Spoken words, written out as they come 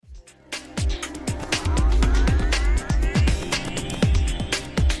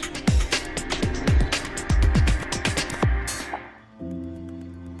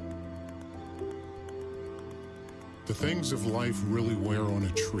things of life really wear on a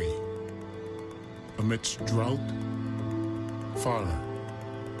tree? Amidst drought, fire,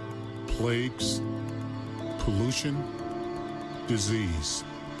 plagues, pollution, disease.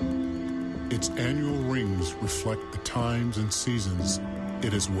 Its annual rings reflect the times and seasons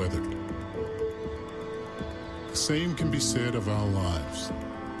it has weathered. The same can be said of our lives.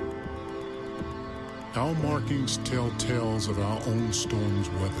 Our markings tell tales of our own storms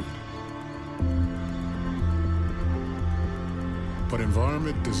weathered. But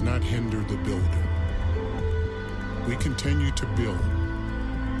environment does not hinder the builder. We continue to build,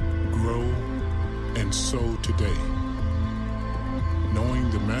 grow, and sow today, knowing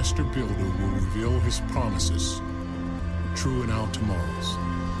the master builder will reveal his promises, true in our tomorrows.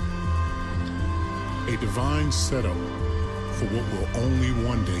 A divine setup for what will only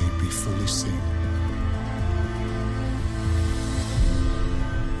one day be fully seen.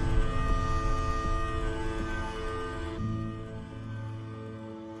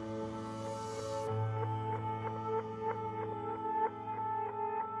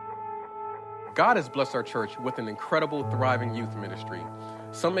 God has blessed our church with an incredible, thriving youth ministry.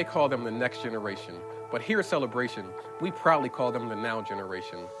 Some may call them the next generation, but here at Celebration, we proudly call them the now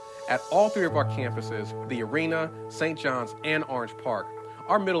generation. At all three of our campuses, the Arena, St. John's, and Orange Park,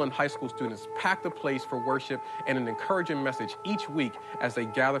 our middle and high school students pack the place for worship and an encouraging message each week as they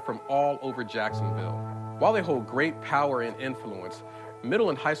gather from all over Jacksonville. While they hold great power and influence,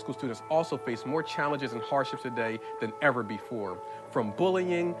 middle and high school students also face more challenges and hardships today than ever before. From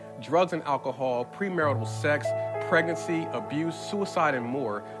bullying, drugs and alcohol, premarital sex, pregnancy, abuse, suicide, and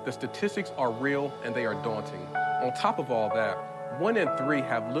more, the statistics are real and they are daunting. On top of all that, 1 in 3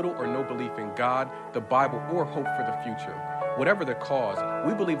 have little or no belief in God, the Bible, or hope for the future. Whatever the cause,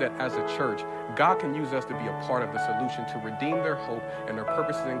 we believe that as a church, God can use us to be a part of the solution to redeem their hope and their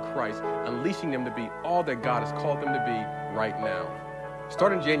purposes in Christ, unleashing them to be all that God has called them to be right now.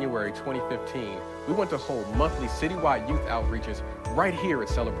 Starting January 2015, we want to hold monthly citywide youth outreaches right here at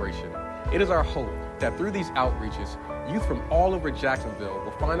Celebration. It is our hope that through these outreaches, youth from all over Jacksonville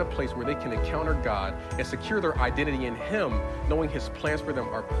will find a place where they can encounter God and secure their identity in Him, knowing His plans for them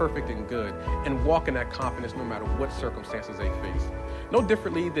are perfect and good, and walk in that confidence no matter what circumstances they face. No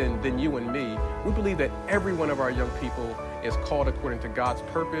differently than you and me, we believe that every one of our young people is called according to God's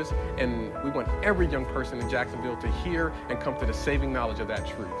purpose, and we want every young person in Jacksonville to hear and come to the saving knowledge of that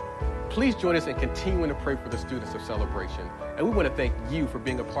truth. Please join us in continuing to pray for the students of Celebration. And we want to thank you for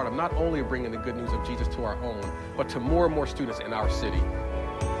being a part of not only bringing the good news of Jesus to our own, but to more and more students in our city.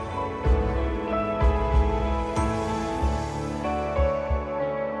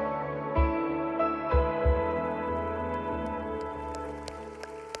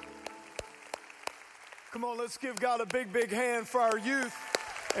 Come on, let's give God a big, big hand for our youth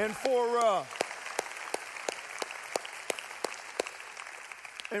and for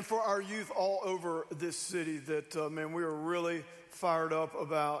our youth all over this city that, man, we are really fired up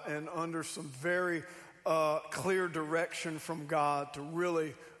about and under some very clear direction from God to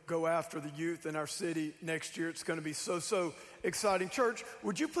really go after the youth in our city next year. It's going to be so exciting. Church,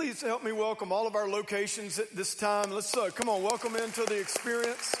 would you please help me welcome all of our locations at this time? Let's come on, welcome into the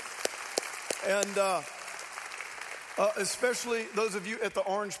experience. And especially those of you at the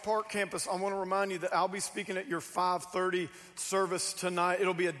Orange Park campus, I want to remind you that I'll be speaking at your 5:30 service tonight.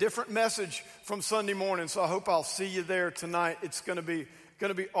 It'll be a different message from Sunday morning, so I hope I'll see you there tonight. It's going to be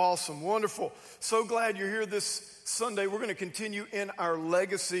awesome, wonderful. So glad you're here this Sunday. We're going to continue in our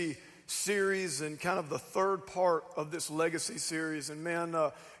legacy series and kind of the third part of this legacy series. And man,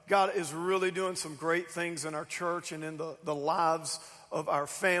 God is really doing some great things in our church and in the lives of our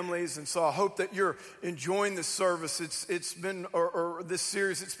families. And so I hope that you're enjoying this service. It's been, or this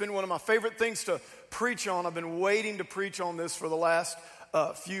series, it's been one of my favorite things to preach on. I've been waiting to preach on this for the last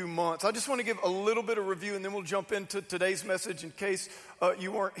few months. I just want to give a little bit of review and then we'll jump into today's message in case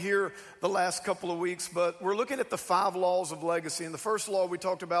you weren't here the last couple of weeks. But we're looking at the 5 laws of legacy. And the first law we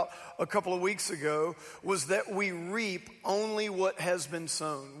talked about a couple of weeks ago was that we reap only what has been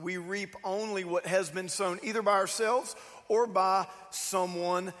sown. We reap only what has been sown, either by ourselves or by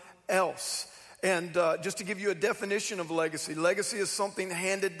someone else. And just to give you a definition of legacy, legacy is something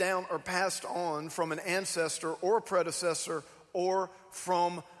handed down or passed on from an ancestor or a predecessor or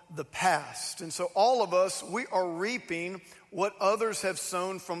from the past. And so all of us, we are reaping what others have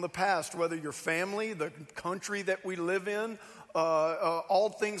sown from the past, whether your family, the country that we live in,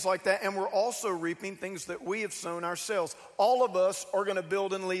 all things like that. And we're also reaping things that we have sown ourselves. All of us are going to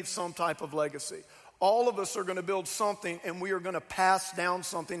build and leave some type of legacy. All of us are going to build something and we are going to pass down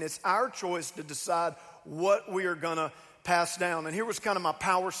something. It's our choice to decide what we are going to pass down. And here was kind of my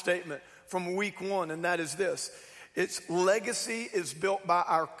power statement from week 1, and that is this. Its legacy is built by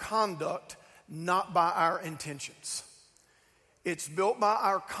our conduct, not by our intentions. It's built by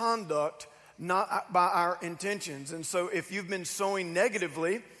our conduct, not by our intentions. And so if you've been sowing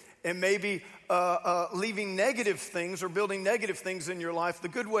negatively and maybe leaving negative things or building negative things in your life, the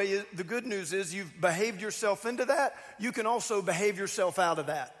good news is you've behaved yourself into that. You can also behave yourself out of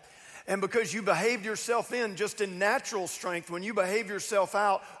that. And because you behaved yourself in just in natural strength, when you behave yourself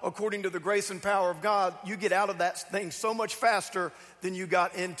out according to the grace and power of God, you get out of that thing so much faster than you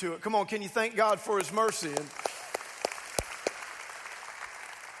got into it. Come on, can you thank God for his mercy?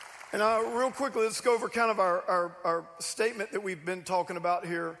 And real quickly, let's go over kind of our statement that we've been talking about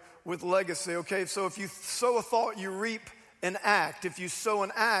here with legacy, okay? So if you sow a thought, you reap an act. If you sow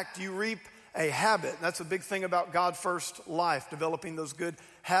an act, you reap a habit. That's a big thing about God first life, developing those good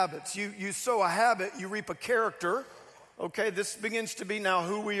habits. You sow a habit, you reap a character. Okay, this begins to be now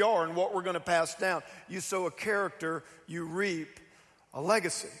who we are and what we're going to pass down. You sow a character, you reap a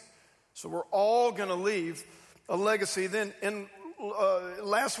legacy. So we're all going to leave a legacy. Then in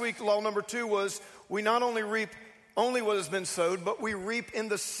last week, law number 2 was we not only reap only what has been sowed, but we reap in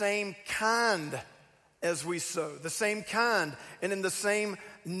the same kind as we sow. The same kind and in the same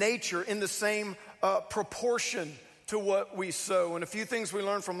nature, in the same proportion to what we sow. And a few things we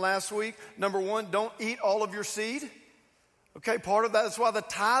learned from last week. Number 1, don't eat all of your seed. Okay, part of that is why the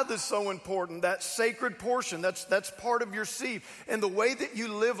tithe is so important. That sacred portion, that's part of your seed. And the way that you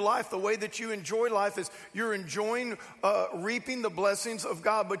live life, the way that you enjoy life is you're enjoying reaping the blessings of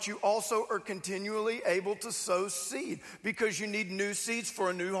God, but you also are continually able to sow seed because you need new seeds for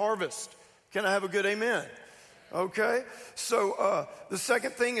a new harvest. Can I have a good amen? Okay, so the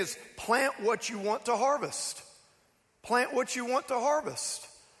second thing is plant what you want to harvest. Plant what you want to harvest.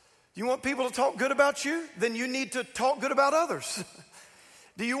 You want people to talk good about you? Then you need to talk good about others.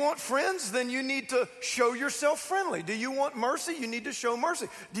 Do you want friends? Then you need to show yourself friendly. Do you want mercy? You need to show mercy.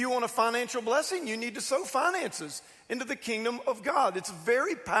 Do you want a financial blessing? You need to sow finances into the kingdom of God. It's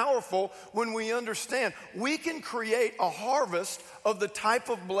very powerful when we understand we can create a harvest of the type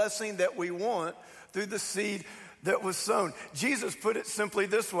of blessing that we want through the seed that was sown. Jesus put it simply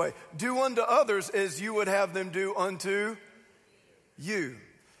this way: do unto others as you would have them do unto you.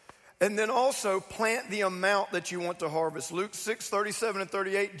 And then also plant the amount that you want to harvest. Luke 6:37 and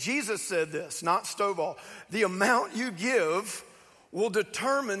 38, Jesus said this, not Stovall. The amount you give will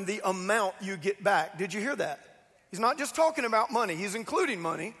determine the amount you get back. Did you hear that? He's not just talking about money. He's including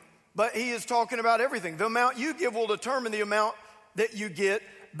money, but he is talking about everything. The amount you give will determine the amount that you get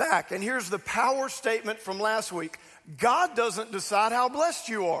back. And here's the power statement from last week. God doesn't decide how blessed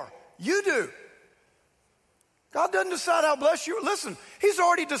you are. You do. God doesn't decide how blessed you are. Listen, he's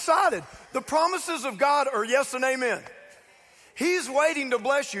already decided. The promises of God are yes and amen. He's waiting to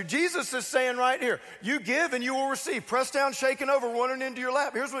bless you. Jesus is saying right here, you give and you will receive. Pressed down, shaken over, running into your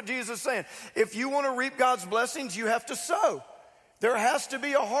lap. Here's what Jesus is saying. If you want to reap God's blessings, you have to sow. There has to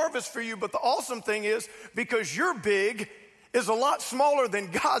be a harvest for you. But the awesome thing is, because your big is a lot smaller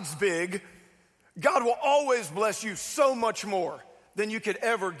than God's big, God will always bless you so much more than you could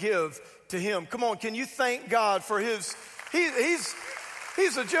ever give to him. Come on, can you thank God for his,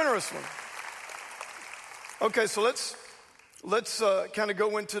 he's a generous one. Okay, so let's kind of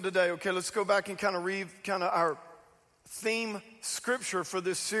go into today. Okay, let's go back and kind of read kind of our theme scripture for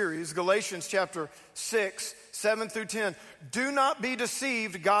this series, Galatians chapter 6, 7 through 10. Do not be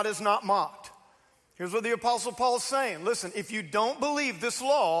deceived, God is not mocked. Here's what the Apostle Paul is saying. Listen, if you don't believe this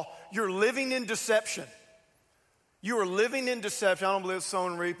law, you're living in deception. You are living in deception. I don't believe sow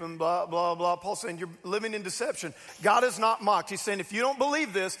and reap and blah, blah, blah. Paul's saying you're living in deception. God is not mocked. He's saying if you don't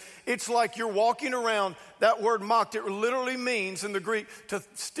believe this, it's like you're walking around. That word mocked, it literally means in the Greek to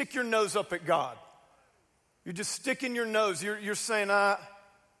stick your nose up at God. You're just sticking your nose. You're saying, And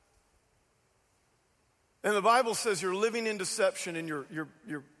the Bible says you're living in deception and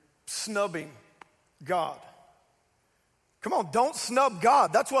you're snubbing God. Come on, don't snub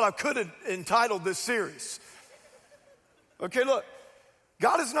God. That's what I could have entitled this series. Okay, look,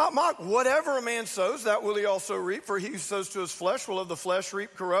 God is not mocked. Whatever a man sows, that will he also reap. For he who sows to his flesh will of the flesh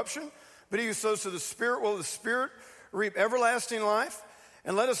reap corruption. But he who sows to the Spirit will of the Spirit reap everlasting life.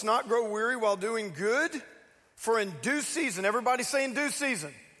 And let us not grow weary while doing good, for in due season, everybody say in due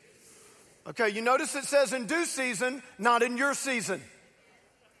season. Okay, you notice it says in due season, not in your season.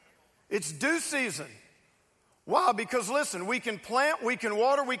 It's due season. Why? Because listen, we can plant, we can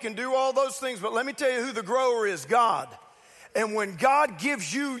water, we can do all those things, but let me tell you who the grower is, God. And when God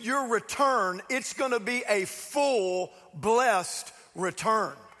gives you your return, it's going to be a full, blessed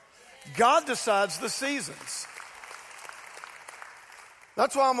return. God decides the seasons.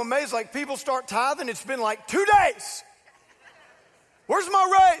 That's why I'm amazed. Like, people start tithing, it's been like 2 days. Where's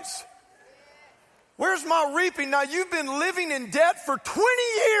my raise? Where's my reaping? Now, you've been living in debt for 20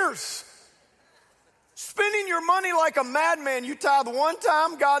 years. Spending your money like a madman. You tithe one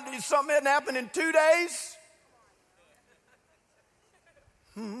time, God, something hadn't happened in 2 days.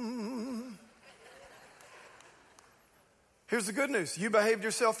 Here's the good news. You behaved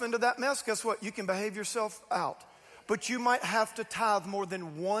yourself into that mess. Guess what? You can behave yourself out. But you might have to tithe more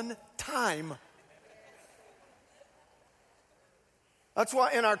than one time. That's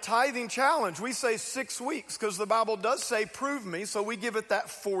why in our tithing challenge, we say 6 weeks, because the Bible does say, prove me. So we give it that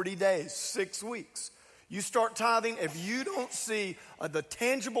 40 days, 6 weeks. You start tithing. If you don't see the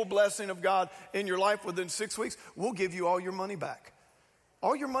tangible blessing of God in your life within 6 weeks, we'll give you all your money back.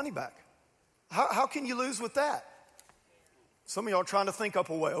 All your money back. How can you lose with that? Some of y'all are trying to think up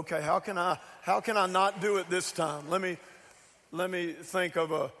a way. Okay, how can I not do it this time? Let me think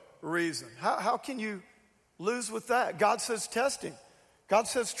of a reason. How can you lose with that? God says testing. God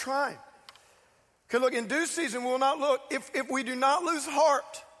says trying. Okay, look, in due season we'll not look. If we do not lose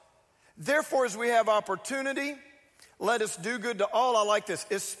heart, therefore as we have opportunity, let us do good to all. I like this,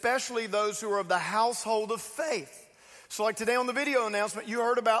 especially those who are of the household of faith. So like today on the video announcement, you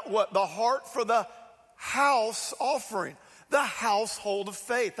heard about what? The heart for the house offering. The household of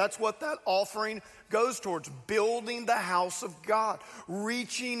faith. That's what that offering goes towards. Building the house of God.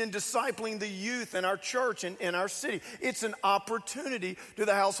 Reaching and discipling the youth in our church and in our city. It's an opportunity to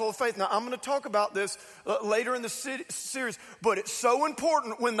the household of faith. Now, I'm going to talk about this later in the series, but it's so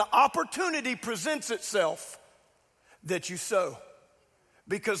important when the opportunity presents itself that you sow.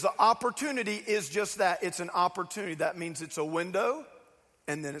 Because the opportunity is just that. It's an opportunity. That means it's a window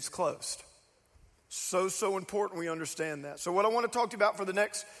and then it's closed. So important we understand that. So what I want to talk to you about for the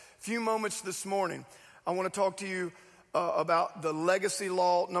next few moments this morning, I want to talk to you about the legacy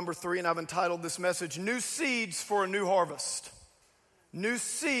law number 3, and I've entitled this message, New Seeds for a New Harvest. New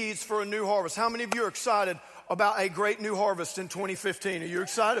seeds for a new harvest. How many of you are excited about a great new harvest in 2015? Are you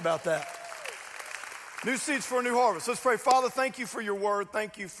excited about that? New seeds for a new harvest. Let's pray. Father, thank you for your word.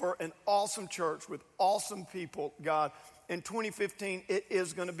 Thank you for an awesome church with awesome people, God. In 2015, it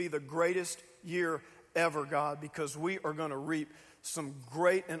is going to be the greatest year ever, God, because we are going to reap some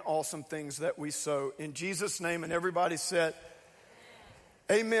great and awesome things that we sow. In Jesus' name, and everybody said,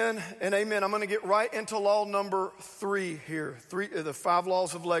 amen and amen. I'm going to get right into law number 3 here. The 5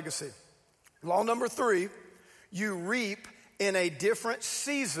 laws of legacy. Law number 3, you reap in a different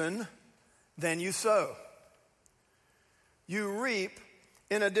season than you sow. You reap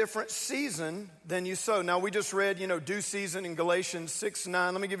in a different season than you sow. Now, we just read, due season in Galatians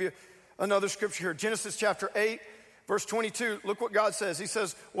 6:9. Let me give you another scripture here. Genesis chapter 8, verse 22. Look what God says. He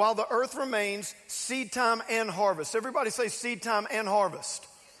says, while the earth remains, seed time and harvest. Everybody say seed time and harvest.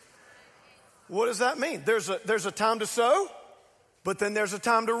 What does that mean? There's a time to sow, but then there's a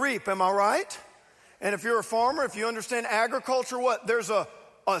time to reap. Am I right? And if you're a farmer, if you understand agriculture, what? There's a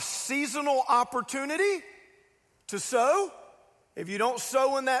seasonal opportunity to sow. If you don't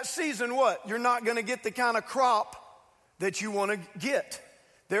sow in that season, what? You're not going to get the kind of crop that you want to get.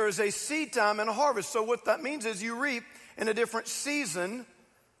 There is a seed time and a harvest. So what that means is you reap in a different season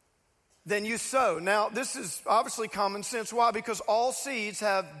than you sow. Now, this is obviously common sense. Why? Because all seeds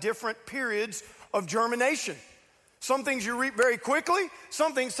have different periods of germination. Some things you reap very quickly.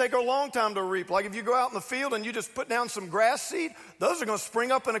 Some things take a long time to reap. Like if you go out in the field and you just put down some grass seed, those are going to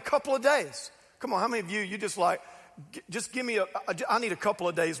spring up in a couple of days. Come on, how many of you just like, just give me I need a couple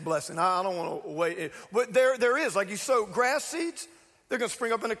of days blessing. I don't want to wait. But there is, like you sow grass seeds, they're going to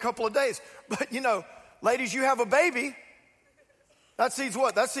spring up in a couple of days. But ladies, you have a baby. That seed's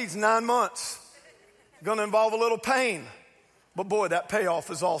what? That seed's 9 months. Going to involve a little pain. But boy, that payoff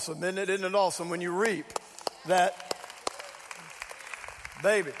is awesome. Isn't it awesome when you reap that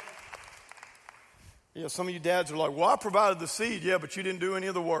baby? Yeah, some of you dads are like, well, I provided the seed. Yeah, but you didn't do any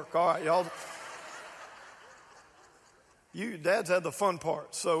of the work. All right, y'all. You dads had the fun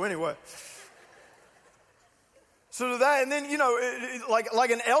part. So anyway. So that, and then,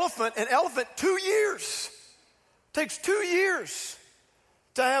 like an elephant, 2 years. Takes 2 years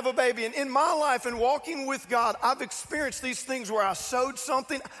to have a baby. And in my life and walking with God, I've experienced these things where I sowed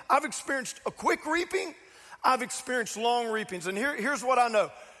something. I've experienced a quick reaping. I've experienced long reapings. And here's what I know.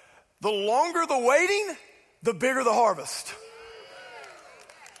 The longer the waiting, the bigger the harvest.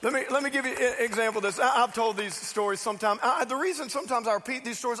 Let me give you an example of this. I've told these stories sometimes. The reason sometimes I repeat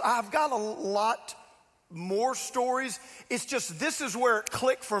these stories, I've got a lot more stories. It's just this is where it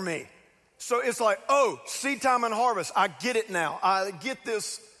clicked for me. So it's like, seed time and harvest. I get it now. I get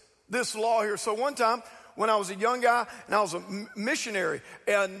this law here. So one time when I was a young guy and I was a missionary.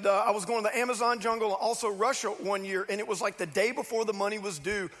 And I was going to the Amazon jungle and also Russia one year. And it was like the day before the money was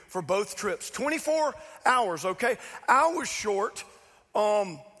due for both trips. 24 hours, okay? I was short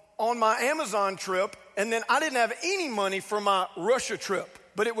on my Amazon trip. And then I didn't have any money for my Russia trip.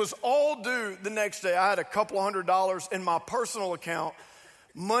 But it was all due the next day. I had a couple $100 in my personal account.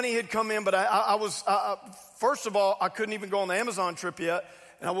 Money had come in, but I was, first of all, I couldn't even go on the Amazon trip yet.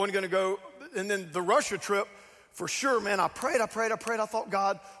 And I wasn't going to go. And then the Russia trip, for sure, man, I prayed. I thought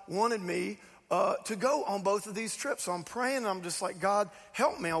God wanted me to go on both of these trips. So I'm praying, and I'm just like, God,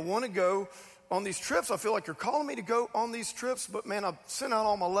 help me. I want to go on these trips. I feel like you're calling me to go on these trips. But, man, I've sent out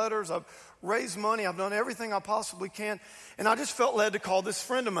all my letters. I've raised money. I've done everything I possibly can. And I just felt led to call this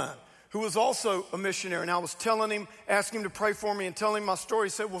friend of mine who was also a missionary. And I was telling him, asking him to pray for me and telling him my story. He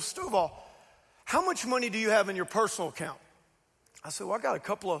said, well, Stovall, how much money do you have in your personal account? I said, well, I got a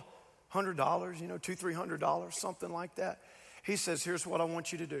couple of $100, $200-300, something like that. He says, here's what I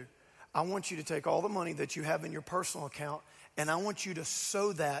want you to do. I want you to take all the money that you have in your personal account, and I want you to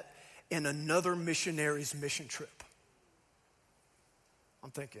sow that in another missionary's mission trip.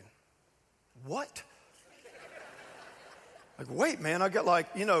 I'm thinking, what? Like, wait, man, I got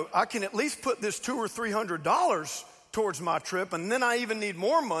I can at least put this $200 or $300 towards my trip, and then I even need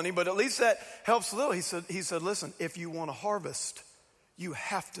more money, but at least that helps a little. He said, listen, if you want to harvest, you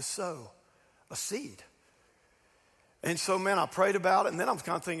have to sow a seed. And so, man, I prayed about it, and then I was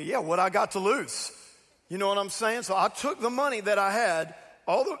kind of thinking, yeah, what I got to lose? You know what I'm saying? So I took the money that I had,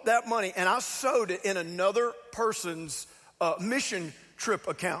 that money, and I sowed it in another person's mission trip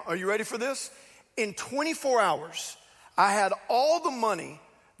account. Are you ready for this? In 24 hours, I had all the money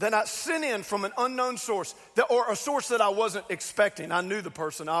that I sent in from an unknown source, or a source that I wasn't expecting. I knew the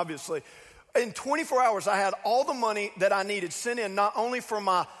person, obviously. In 24 hours, I had all the money that I needed sent in, not only for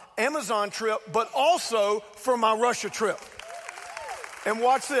my Amazon trip, but also for my Russia trip. And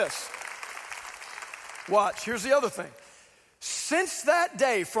watch this. Watch, here's the other thing. Since that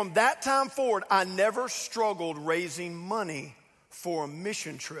day, from that time forward, I never struggled raising money for a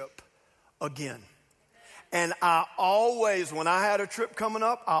mission trip again. And I always, when I had a trip coming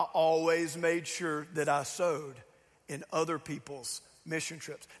up, I always made sure that I sowed in other people's mission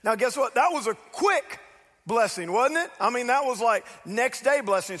trips. Now, guess what? That was a quick blessing, wasn't it? I mean, that was like next day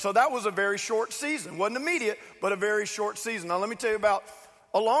blessing. So that was a very short season. Wasn't immediate, but a very short season. Now, let me tell you about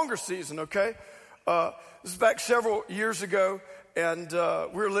a longer season, okay? This is back several years ago, and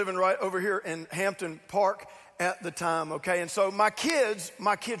we were living right over here in Hampton Park at the time, okay? And so my kids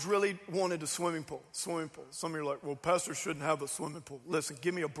really wanted a swimming pool. Some of you are like, well, pastors shouldn't have a swimming pool. Listen,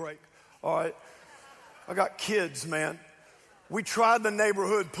 give me a break, all right? I got kids, man. We tried the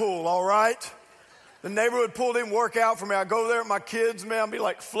neighborhood pool, all right? The neighborhood pool didn't work out for me. I go there with my kids, man, I'd be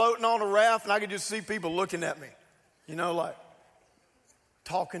like floating on a raft, and I could just see people looking at me, like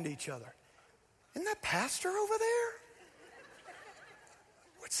talking to each other. Isn't that pastor over there?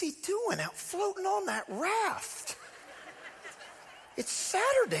 What's he doing out floating on that raft? It's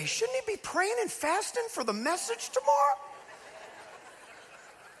Saturday. Shouldn't he be praying and fasting for the message tomorrow?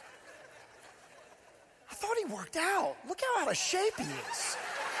 I thought he worked out. Look how out of shape he is.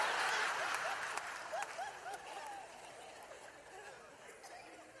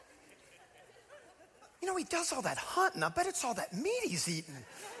 He does all that hunting. I bet it's all that meat he's eating.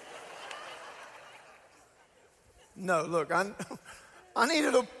 No, look, I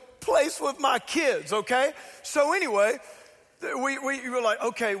needed a place with my kids, okay? So anyway, we were like,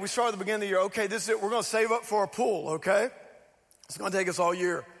 okay, we started at the beginning of the year. Okay, this is it. We're going to save up for a pool, okay? It's going to take us all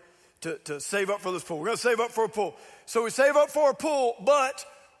year to save up for this pool. We're going to save up for a pool. So we save up for a pool, but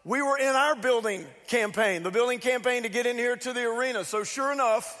we were in our building campaign, the building campaign to get in here to the arena. So sure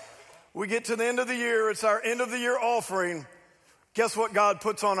enough, we get to the end of the year. It's our end of the year offering. Guess what God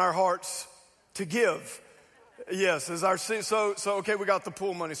puts on our hearts to give? Yes, is our so okay, we got the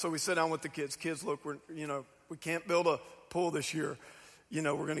pool money. So we sit down with the kids. Kids, look, we can't build a pool this year. We're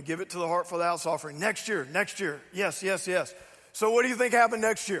going to give it to the Heart for the House offering next year. Yes. So what do you think happened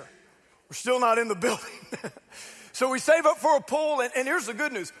next year? We're still not in the building. So we save up for a pool, and here's the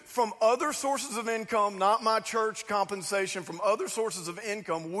good news. From other sources of income, not my church compensation, from other sources of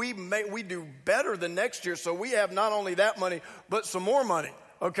income, we do better than next year. So we have not only that money, but some more money,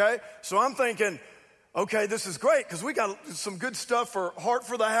 okay? So I'm thinking, okay, this is great because we got some good stuff for Heart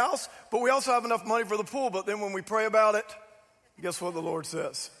for the House, but we also have enough money for the pool. But then when we pray about it, guess what the Lord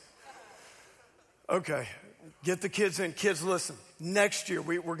says? Okay, get the kids in. Kids, listen. Next year,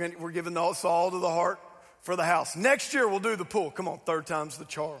 we're giving us all to the Heart for the House. Next year, we'll do the pool. Come on, third time's the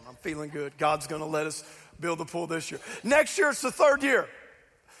charm. I'm feeling good. God's going to let us build the pool this year. Next year, it's the third year.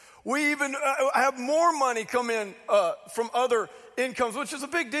 We even have more money come in from other incomes, which is a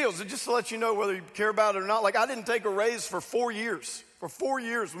big deal. So just to let you know whether you care about it or not, like I didn't take a raise for 4 years. For 4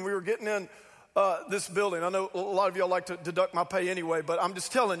 years when we were getting in this building. I know a lot of y'all like to deduct my pay anyway, but I'm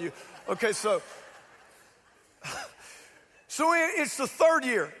just telling you. Okay, so it's the third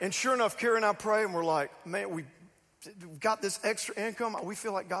year. And sure enough, Carrie and I pray and we're like, man, we've got this extra income. We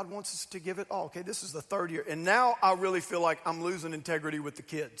feel like God wants us to give it all. Okay, this is the third year. And now I really feel like I'm losing integrity with the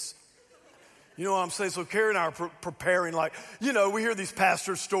kids. You know what I'm saying? So Carrie and I are preparing, like, you know, we hear these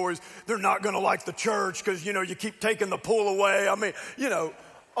pastor stories. They're not going to like the church because, you know, you keep taking the pool away. I mean, you know,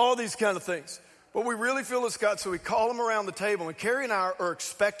 all these kind of things. But we really feel it's God, so we call them around the table. And Carrie and I are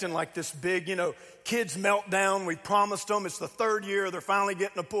expecting like this big, you know, kids meltdown. We promised them it's the third year. They're finally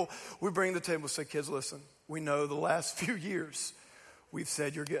getting a pool. We bring the table and say, kids, listen, we know the last few years we've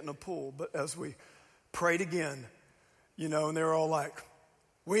said you're getting a pool. But as we prayed again, you know, and they're all like,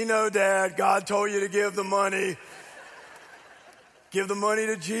 we know, Dad, God told you to give the money. Give the money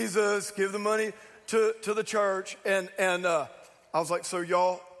to Jesus. Give the money to the church. And I was like, so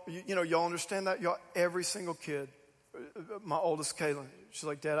y'all, you know, y'all understand that? Y'all, every single kid, my oldest, Kaylin, she's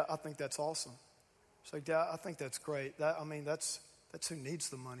like, Dad, I think that's awesome. She's like, Dad, I think that's great. That's who needs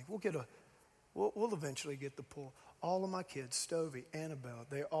the money. We'll eventually get the pool. All of my kids, Stovey, Annabelle,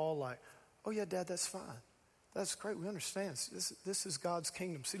 they're all like, oh yeah, Dad, that's fine. That's great. We understand. This is God's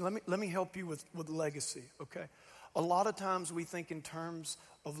kingdom. See, let me help you with legacy, okay? A lot of times we think in terms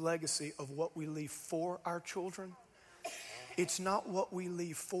of legacy of what we leave for our children. It's not what we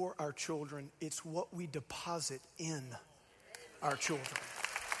leave for our children. It's what we deposit in our children.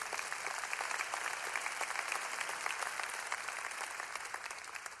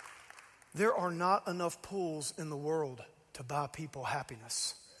 There are not enough pools in the world to buy people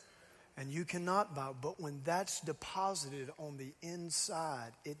happiness. And you cannot buy, but when that's deposited on the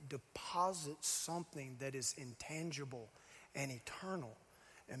inside, it deposits something that is intangible and eternal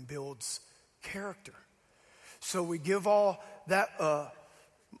and builds character. So we give all that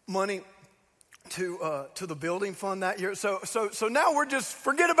money to the building fund that year. So now we're just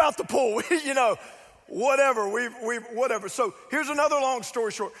forget about the pool, you know, whatever. Whatever. So here's another long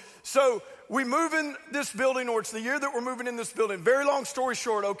story short. So we move in this building, or it's the year that we're moving in this building. Very long story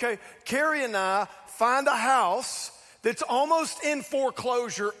short, okay? Carrie and I find a house that's almost in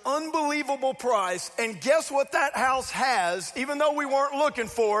foreclosure, unbelievable price. And guess what that house has, even though we weren't looking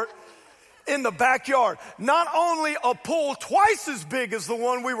for it, in the backyard? Not only a pool twice as big as the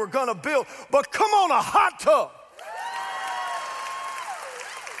one we were going to build, but come on, a hot tub.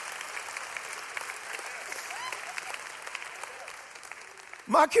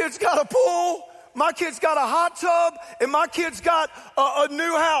 My kids got a pool, my kids got a hot tub, and my kids got a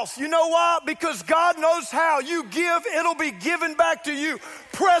new house. You know why? Because God knows how. You give, it'll be given back to you.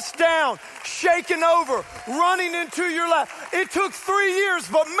 Pressed down, shaken over, running into your lap. It took 3 years,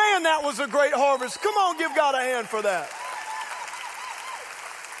 but man, that was a great harvest. Come on, give God a hand for that.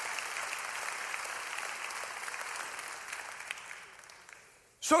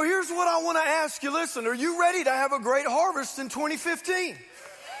 So here's what I want to ask you. Listen, are you ready to have a great harvest in 2015?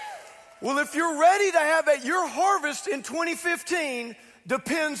 Well, if you're ready to have your harvest in 2015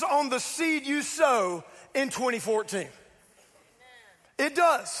 depends on the seed you sow in 2014. It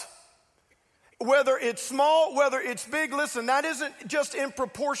does. Whether it's small, whether it's big, listen, that isn't just in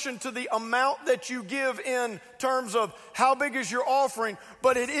proportion to the amount that you give in terms of how big is your offering,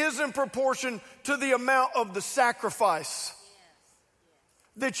 but it is in proportion to the amount of the sacrifice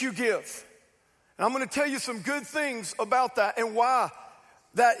that you give. And I'm going to tell you some good things about that and why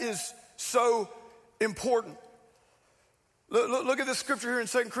that is so important. Look at this scripture here in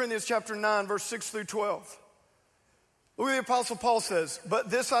 2 Corinthians chapter 9, verse 6 through 12. Look what the Apostle Paul says.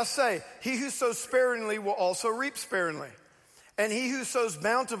 But this I say, he who sows sparingly will also reap sparingly. And he who sows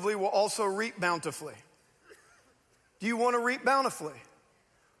bountifully will also reap bountifully. Do you want to reap bountifully?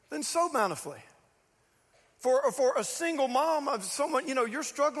 Then sow bountifully. For a single mom of someone, you know, you're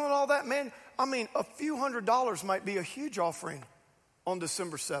struggling with all that, man. I mean, a few $100s might be a huge offering on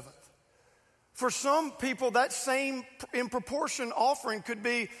December 7th. For some people, that same in proportion offering could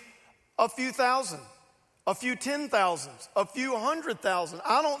be a few thousand, a few 10,000, a few 100,000.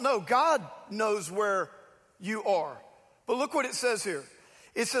 I don't know. God knows where you are. But look what it says here.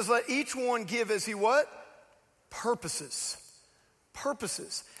 It says, let each one give as he what? Purposes.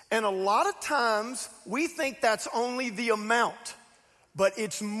 Purposes. And a lot of times we think that's only the amount, but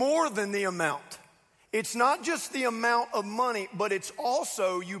it's more than the amount. It's not just the amount of money, but it's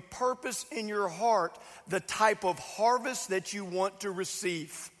also you purpose in your heart the type of harvest that you want to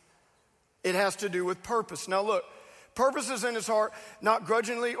receive. It has to do with purpose. Now look, purposes in his heart, not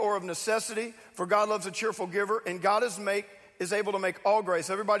grudgingly or of necessity, for God loves a cheerful giver, and God is able to make all grace.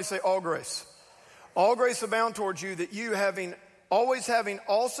 Everybody say all grace. All grace abound towards you, that you always having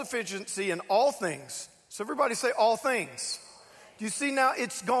all sufficiency in all things. So everybody say all things. Do you see now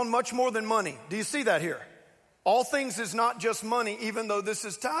it's gone much more than money? Do you see that here? All things is not just money, even though this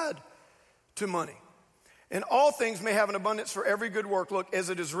is tied to money. And all things may have an abundance for every good work. Look, as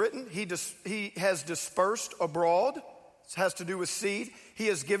it is written, he has dispersed abroad. This has to do with seed. He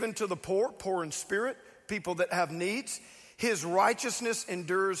has given to the poor in spirit, people that have needs. His righteousness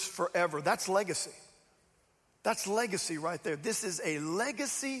endures forever. That's legacy. That's legacy right there. This is a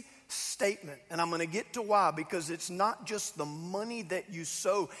legacy statement. And I'm going to get to why, because it's not just the money that you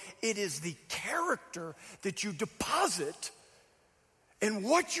sow. It is the character that you deposit and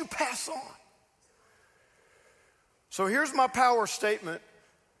what you pass on. So here's my power statement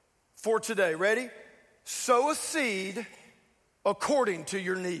for today. Ready? Sow a seed according to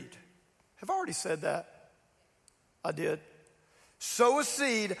your need. Have I already said that? I did. Sow a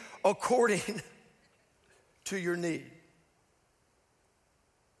seed according to your need.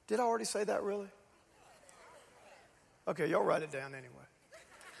 Did I already say that, really? Okay, y'all write it down anyway.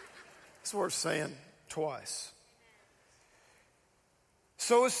 It's worth saying twice.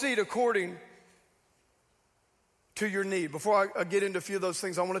 Sow a seed according to your need. Before I get into a few of those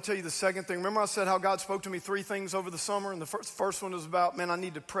things, I want to tell you the second thing. Remember I said how God spoke to me 3 things over the summer? And the first one was about, man, I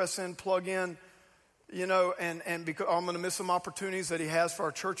need to press in, plug in, and because I'm going to miss some opportunities that he has for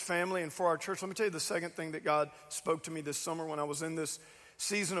our church family and for our church. Let me tell you the second thing that God spoke to me this summer when I was in this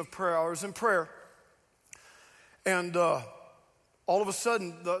season of prayer. I was in prayer, and all of a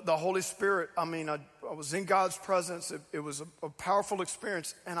sudden, the Holy Spirit, I was in God's presence. It was a powerful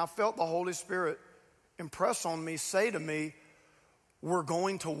experience, and I felt the Holy Spirit impress on me, say to me, we're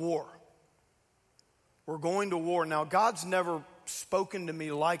going to war. We're going to war. Now, God's never spoken to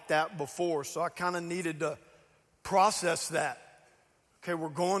me like that before, so I kind of needed to process that. Okay, we're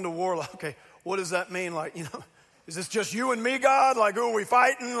going to war. Okay, what does that mean? Is this just you and me, God? Who are we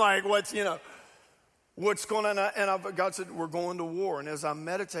fighting? What's going on? And God said, we're going to war. And as I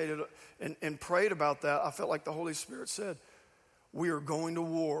meditated and prayed about that, I felt like the Holy Spirit said, we are going to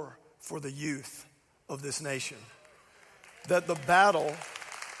war for the youth of this nation. That the battle,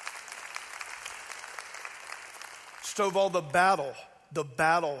 Stovall, the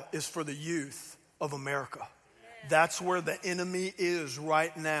battle is for the youth of America. That's where the enemy is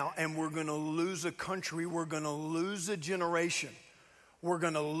right now. And we're going to lose a country. We're going to lose a generation. We're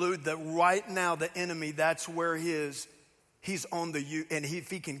going to lose that right now. The enemy, that's where he is. He's on the youth. And if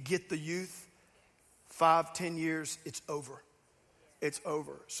he can get the youth, 5-10 years, it's over. It's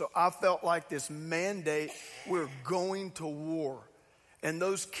over. So I felt like this mandate, we're going to war. And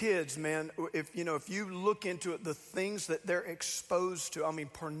those kids, man, if you look into it, the things that they're exposed to,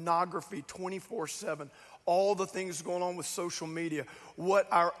 pornography 24/7, all the things going on with social media, what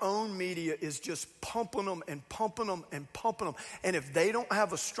our own media is just pumping them and pumping them and pumping them. And if they don't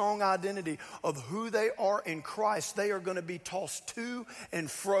have a strong identity of who they are in Christ, they are going to be tossed to and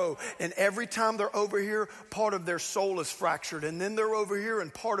fro. And every time they're over here, part of their soul is fractured. And then they're over here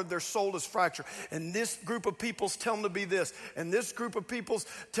and part of their soul is fractured. And this group of people's telling them to be this. And this group of people's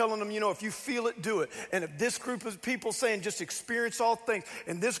telling them, if you feel it, do it. And if this group of people saying just experience all things.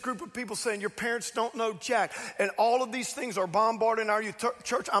 And this group of people saying your parents don't know Jack. And all of these things are bombarding our youth.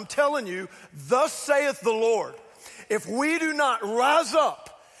 Church, I'm telling you, thus saith the Lord, if we do not rise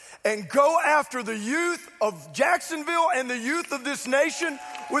up and go after the youth of Jacksonville and the youth of this nation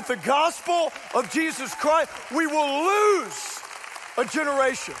with the gospel of Jesus Christ, we will lose a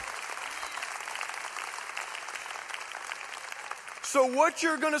generation. So what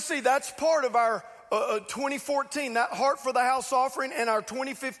you're going to see, that's part of our 2014, that Heart for the House offering, and our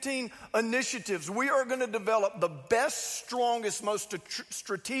 2015 initiatives. We are going to develop the best, strongest, most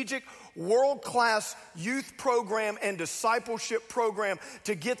strategic, world-class youth program and discipleship program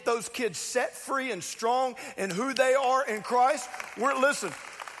to get those kids set free and strong in who they are in Christ. We are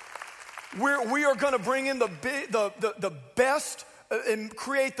going to bring in the best and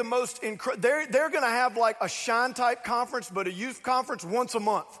create the most incredible. They're going to have like a Shine type conference, but a youth conference once a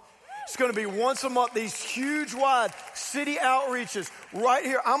month. It's going to be once a month, these huge wide city outreaches right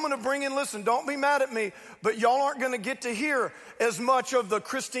here. I'm going to bring in, listen, don't be mad at me, but y'all aren't going to get to hear as much of the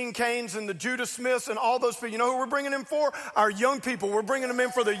Christine Caines and the Judah Smiths and all those people. You know who we're bringing them for? Our young people. We're bringing them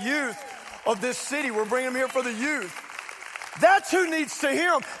in for the youth of this city. We're bringing them here for the youth. That's who needs to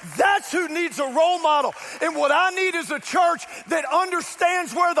hear them. That's who needs a role model. And what I need is a church that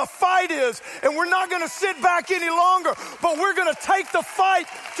understands where the fight is. And we're not going to sit back any longer, but we're going to take the fight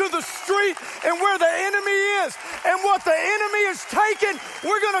to the street and where the enemy is. And what the enemy is taking,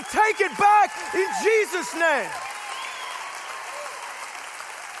 we're going to take it back in Jesus' name.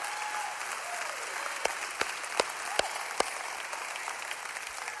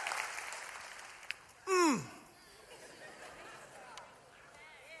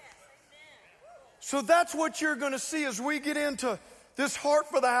 So that's what you're going to see as we get into this Heart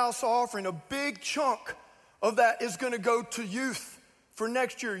for the House offering. A big chunk of that is going to go to youth for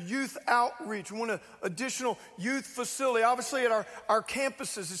next year, youth outreach. We want an additional youth facility. Obviously at our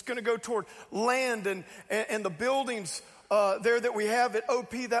campuses, it's going to go toward land and the buildings there that we have at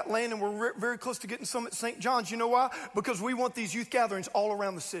OP, that land, and we're very close to getting some at St. John's. You know why? Because we want these youth gatherings all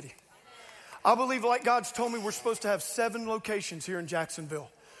around the city. I believe, like God's told me, we're supposed to have 7 locations here in Jacksonville.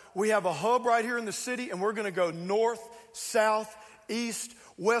 We have a hub right here in the city, and we're going to go north, south, east,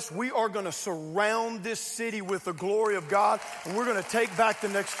 west. We are going to surround this city with the glory of God, and we're going to take back the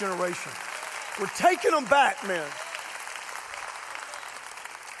next generation. We're taking them back, man.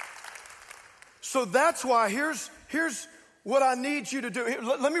 So that's why here's what I need you to do.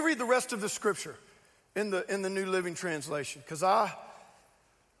 Let me read the rest of the scripture in the New Living Translation, because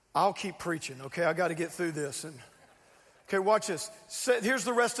I'll keep preaching, okay? I got to get through this. Okay, watch this. Here's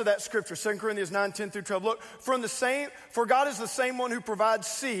the rest of that scripture, 2 Corinthians 9, 10 through 12. Look, for God is the same one who provides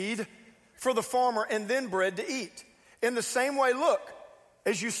seed for the farmer and then bread to eat. In the same way, look,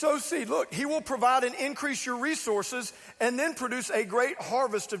 as you sow seed, look, he will provide and increase your resources and then produce a great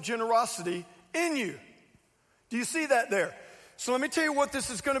harvest of generosity in you. Do you see that there? So let me tell you what this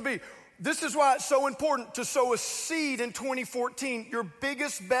is going to be. This is why it's so important to sow a seed in 2014, your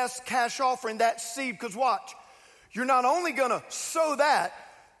biggest, best cash offering, that seed, because watch. You're not only going to sow that,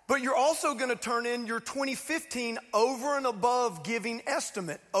 but you're also going to turn in your 2015 over and above giving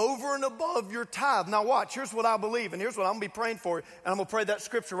estimate, over and above your tithe. Now watch, here's what I believe, and here's what I'm going to be praying for you, and I'm going to pray that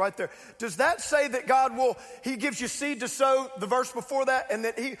scripture right there. Does that say that God he gives you seed to sow, the verse before that, and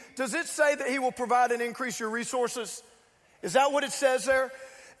that does it say that he will provide and increase your resources? Is that what it says there?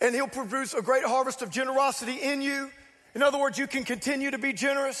 And he'll produce a great harvest of generosity in you. In other words, you can continue to be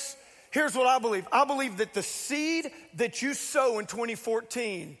generous. Here's what I believe. I believe that the seed that you sow in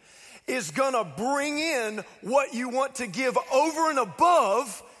 2014 is going to bring in what you want to give over and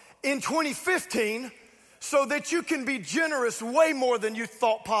above in 2015 so that you can be generous way more than you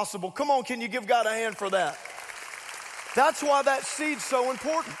thought possible. Come on, can you give God a hand for that? That's why that seed's so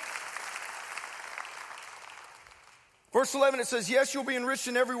important. Verse 11, it says, yes, you'll be enriched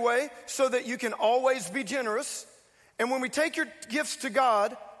in every way so that you can always be generous. And when we take your gifts to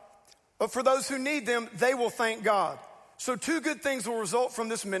God, but for those who need them, they will thank God. So 2 good things will result from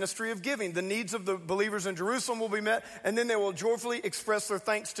this ministry of giving. The needs of the believers in Jerusalem will be met, and then they will joyfully express their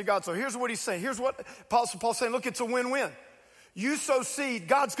thanks to God. So here's what he's saying. Here's what Paul's saying. Look, it's a win-win. You sow seed,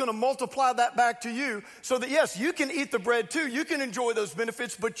 God's going to multiply that back to you so that, yes, you can eat the bread too. You can enjoy those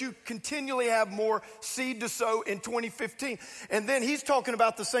benefits, but you continually have more seed to sow in 2015. And then he's talking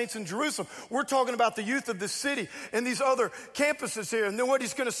about the saints in Jerusalem. We're talking about the youth of this city and these other campuses here. And then what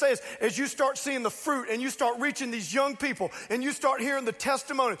he's going to say is, as you start seeing the fruit and you start reaching these young people and you start hearing the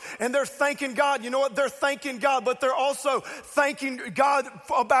testimonies and they're thanking God, you know what? They're thanking God, but they're also thanking God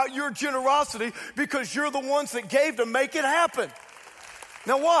about your generosity because you're the ones that gave to make it happen.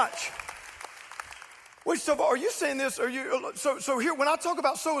 Now watch. Wait, so are you saying this? So here, when I talk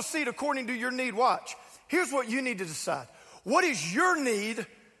about sow a seed according to your need, watch. Here's what you need to decide. What is your need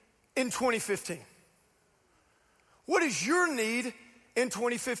in 2015? What is your need in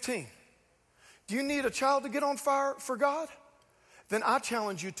 2015? Do you need a child to get on fire for God? Then I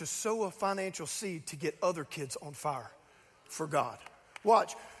challenge you to sow a financial seed to get other kids on fire for God.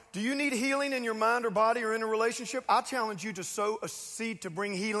 Watch. Do you need healing in your mind or body or in a relationship? I challenge you to sow a seed to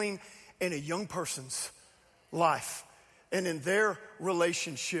bring healing in a young person's life and in their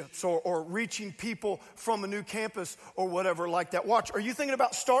relationships or reaching people from a new campus or whatever like that. Watch, are you thinking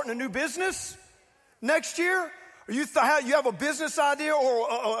about starting a new business next year? You have a business idea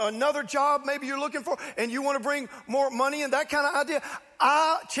or another job maybe you're looking for and you want to bring more money and that kind of idea?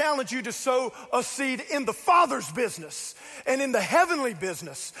 I challenge you to sow a seed in the Father's business and in the heavenly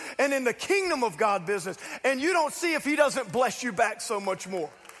business and in the kingdom of God business. And you don't see if he doesn't bless you back so much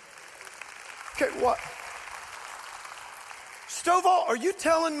more. Okay, what? Stovall, are you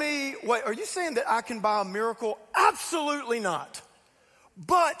telling me, are you saying that I can buy a miracle? Absolutely not.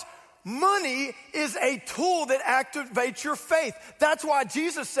 But money is a tool that activates your faith. That's why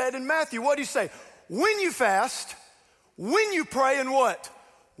Jesus said in Matthew, what did he say? When you fast, when you pray, and what?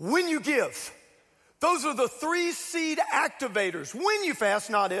 When you give. Those are the 3 seed activators. When you fast,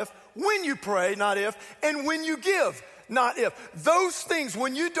 not if. When you pray, not if. And when you give, not if. Those things,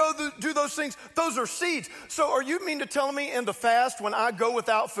 when you do those things, those are seeds. So are you mean to tell me in the fast, when I go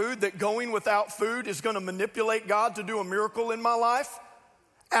without food, that going without food is going to manipulate God to do a miracle in my life?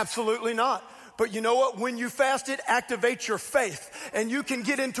 Absolutely not. But you know what? When you fast, it activates your faith. And you can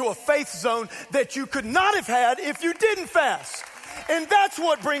get into a faith zone that you could not have had if you didn't fast. And that's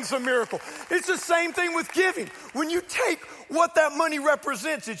what brings a miracle. It's the same thing with giving. When you take what that money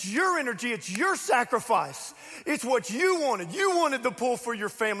represents, it's your energy, it's your sacrifice. It's what you wanted. You wanted the pull for your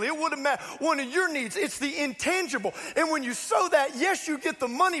family. It would have met one of your needs. It's the intangible. And when you sow that, yes, you get the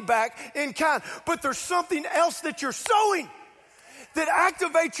money back in kind. But there's something else that you're sowing that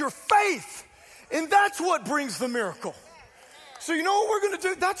activates your faith. And that's what brings the miracle. So you know what we're going to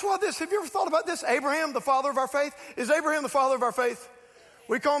do? That's why this. Have you ever thought about this? Abraham, the father of our faith. Is Abraham the father of our faith?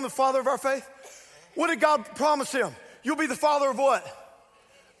 We call him the father of our faith. What did God promise him? You'll be the father of what?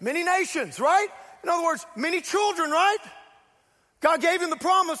 Many nations, right? In other words, many children, right? God gave him the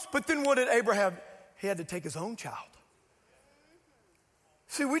promise, but then what did Abraham? He had to take his own child.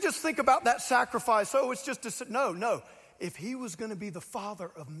 See, we just think about that sacrifice. Oh, it's just no. If he was going to be the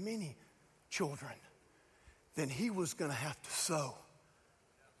father of many children, then he was going to have to sow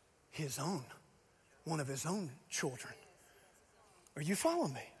one of his own children. Are you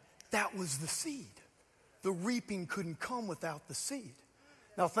following me? That was the seed. The reaping couldn't come without the seed.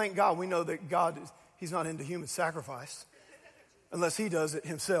 Now, thank God, we know that God, he's not into human sacrifice unless he does it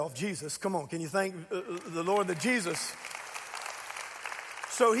himself. Jesus, come on, can you thank the Lord that Jesus...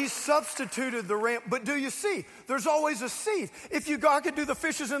 So he substituted the ram. But do you see? There's always a seed. If you go, I could do the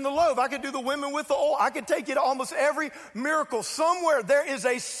fishes in the loaf. I could do the women with the oil. I could take you to almost every miracle. Somewhere there is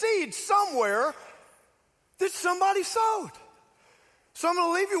a seed somewhere that somebody sowed. So I'm going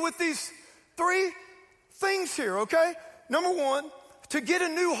to leave you with these 3 things here, okay? Number 1, to get a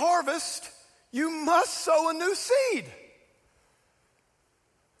new harvest, you must sow a new seed.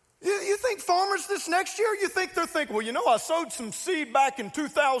 You think farmers this next year, they're thinking, well, you know, I sowed some seed back in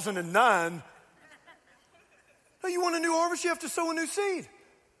 2009. No, you want a new harvest, you have to sow a new seed.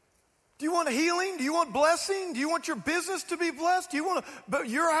 Do you want healing? Do you want blessing? Do you want your business to be blessed? Do you want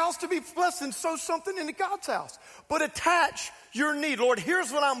your house to be blessed? Then sow something into God's house. But attach your need. Lord,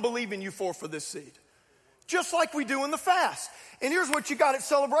 here's what I'm believing you for this seed. Just like we do in the fast. And here's what you got at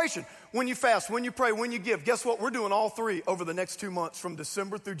Celebration. When you fast, when you pray, when you give, guess what? We're doing all 3 over the next 2 months from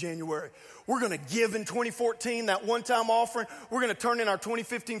December through January. We're going to give in 2014, that one-time offering. We're going to turn in our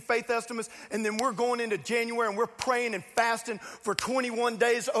 2015 faith estimates. And then we're going into January and we're praying and fasting for 21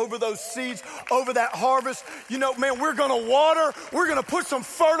 days over those seeds, over that harvest. You know, man, we're going to water. We're going to put some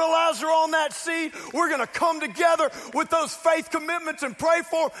fertilizer on that seed. We're going to come together with those faith commitments and pray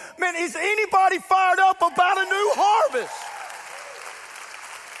for them. Man, is anybody fired up about a new harvest?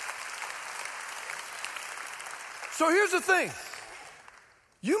 So here's the thing.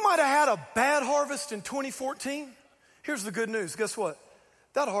 You might have had a bad harvest in 2014. Here's the good news. Guess what?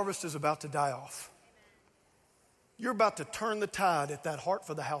 That harvest is about to die off. You're about to turn the tide at that Heart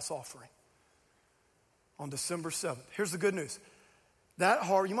for the House offering on December 7th. Here's the good news. You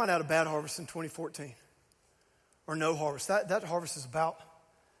might have had a bad harvest in 2014 or no harvest. That harvest is about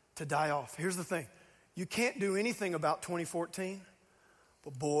to die off. Here's the thing. You can't do anything about 2014,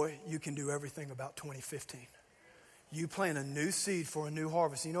 but boy, you can do everything about 2015. You plant a new seed for a new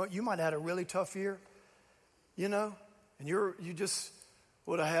harvest. You know what? You might have had a really tough year, you know, and you just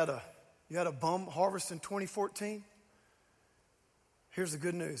would have had a bum harvest in 2014. Here's the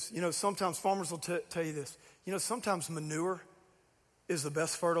good news. You know, sometimes farmers will tell you this. You know, sometimes manure is the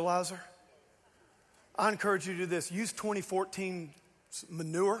best fertilizer. I encourage you to do this. Use 2014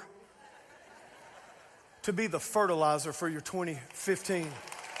 manure to be the fertilizer for your 2015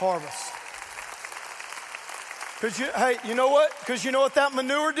 harvest. You know what? Because you know what that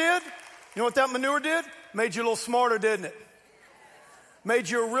manure did? You know what that manure did? Made you a little smarter, didn't it? Made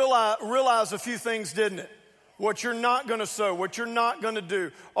you realize a few things, didn't it? What you're not going to sow, what you're not going to do,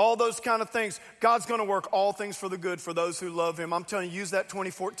 all those kind of things. God's going to work all things for the good for those who love him. I'm telling you, use that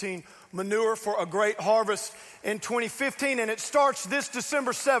 2014 manure for a great harvest in 2015. And it starts this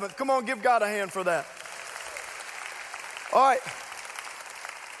December 7th. Come on, give God a hand for that. All right.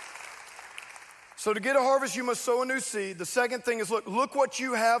 So to get a harvest, you must sow a new seed. The second thing is, look what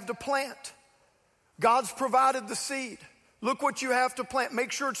you have to plant. God's provided the seed. Look what you have to plant.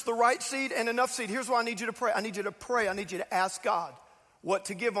 Make sure it's the right seed and enough seed. Here's why I need you to pray. I need you to pray. I need you to ask God what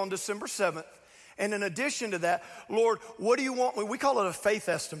to give on December 7th. And in addition to that, Lord, what do you want me? We call it a faith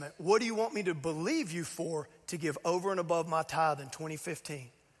estimate. What do you want me to believe you for to give over and above my tithe in 2015?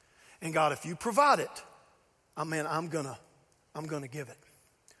 And God, if you provide it, I'm gonna give it.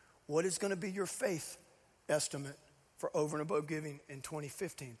 What is gonna be your faith estimate for over and above giving in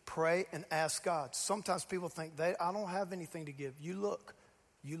 2015? Pray and ask God. Sometimes people think, I don't have anything to give. You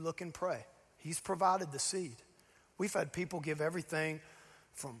look and pray. He's provided the seed. We've had people give everything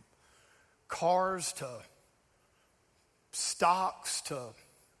from cars to stocks to,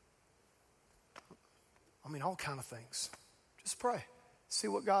 all kind of things. Just pray. See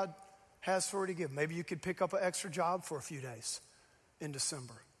what God has for you to give. Maybe you could pick up an extra job for a few days in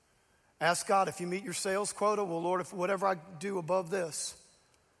December. Ask God, if you meet your sales quota, well, Lord, if whatever I do above this,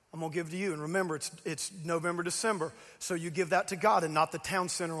 I'm going to give to you. And remember, it's November, December, so you give that to God and not the town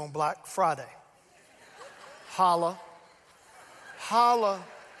center on Black Friday. Holla. Holla.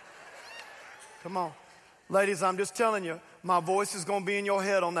 Come on. Ladies, I'm just telling you, my voice is going to be in your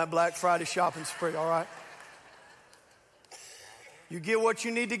head on that Black Friday shopping spree, all right? You get what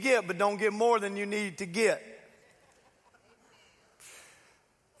you need to get, but don't get more than you need to get.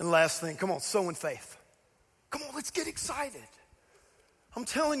 And last thing, come on, sow in faith. Come on, let's get excited. I'm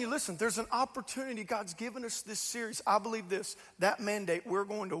telling you, listen, there's an opportunity. God's given us this series. I believe this, that mandate, we're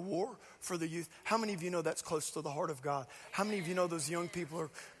going to war for the youth. How many of you know that's close to the heart of God? How many of you know those young people are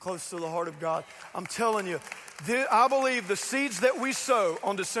close to the heart of God? I'm telling you, I believe the seeds that we sow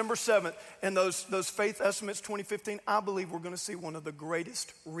on December 7th and those faith estimates 2015, I believe we're going to see one of the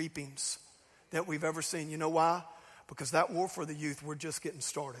greatest reapings that we've ever seen. You know why? Because that war for the youth, we're just getting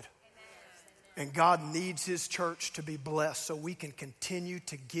started. And God needs his church to be blessed so we can continue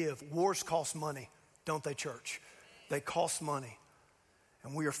to give. Wars cost money, don't they, church? They cost money.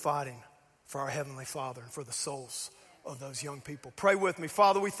 And we are fighting for our Heavenly Father and for the souls of those young people. Pray with me.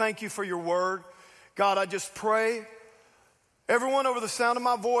 Father, we thank you for your word. God, I just pray, everyone over the sound of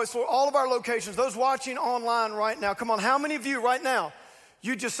my voice, or all of our locations, those watching online right now, come on, how many of you right now,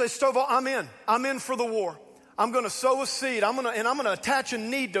 you just say, Stovall, I'm in. I'm in for the war. I'm going to sow a seed. I'm going to attach a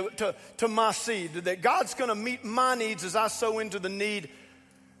need to my seed. That God's going to meet my needs as I sow into the need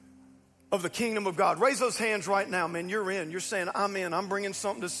of the kingdom of God. Raise those hands right now, man. You're in. You're saying, I'm in. I'm bringing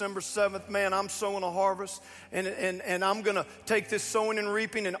something December 7th. Man, I'm sowing a harvest. And I'm going to take this sowing and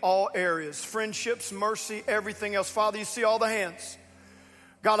reaping in all areas. Friendships, mercy, everything else. Father, you see all the hands.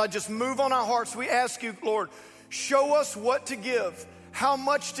 God, I just move on our hearts. We ask you, Lord, show us what to give, how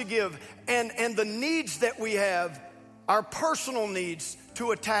much to give, and the needs that we have, our personal needs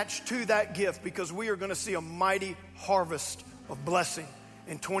to attach to that gift, because we are going to see a mighty harvest of blessing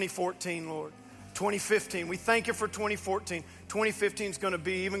in 2014, Lord. 2015, we thank you for 2014. 2015 is going to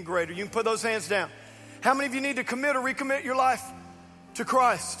be even greater. You can put those hands down. How many of you need to commit or recommit your life to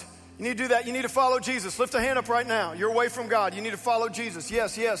Christ? You need to do that. You need to follow Jesus. Lift a hand up right now. You're away from God. You need to follow Jesus.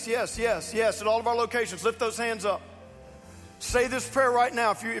 Yes, yes, yes, yes, yes. At all of our locations, lift those hands up. Say this prayer right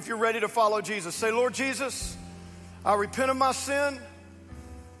now if you're ready to follow Jesus. Say, Lord Jesus, I repent of my sin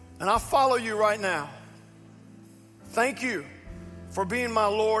and I follow you right now. Thank you for being my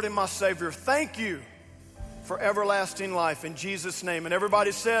Lord and my Savior. Thank you for everlasting life in Jesus' name. And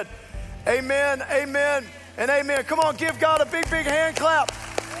everybody said, amen, amen, and amen. Come on, give God a big, big hand clap.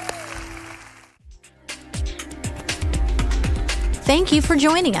 Thank you for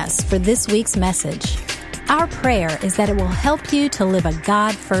joining us for this week's message. Our prayer is that it will help you to live a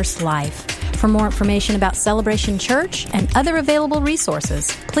God-first life. For more information about Celebration Church and other available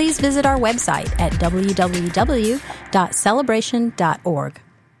resources, please visit our website at www.celebration.org.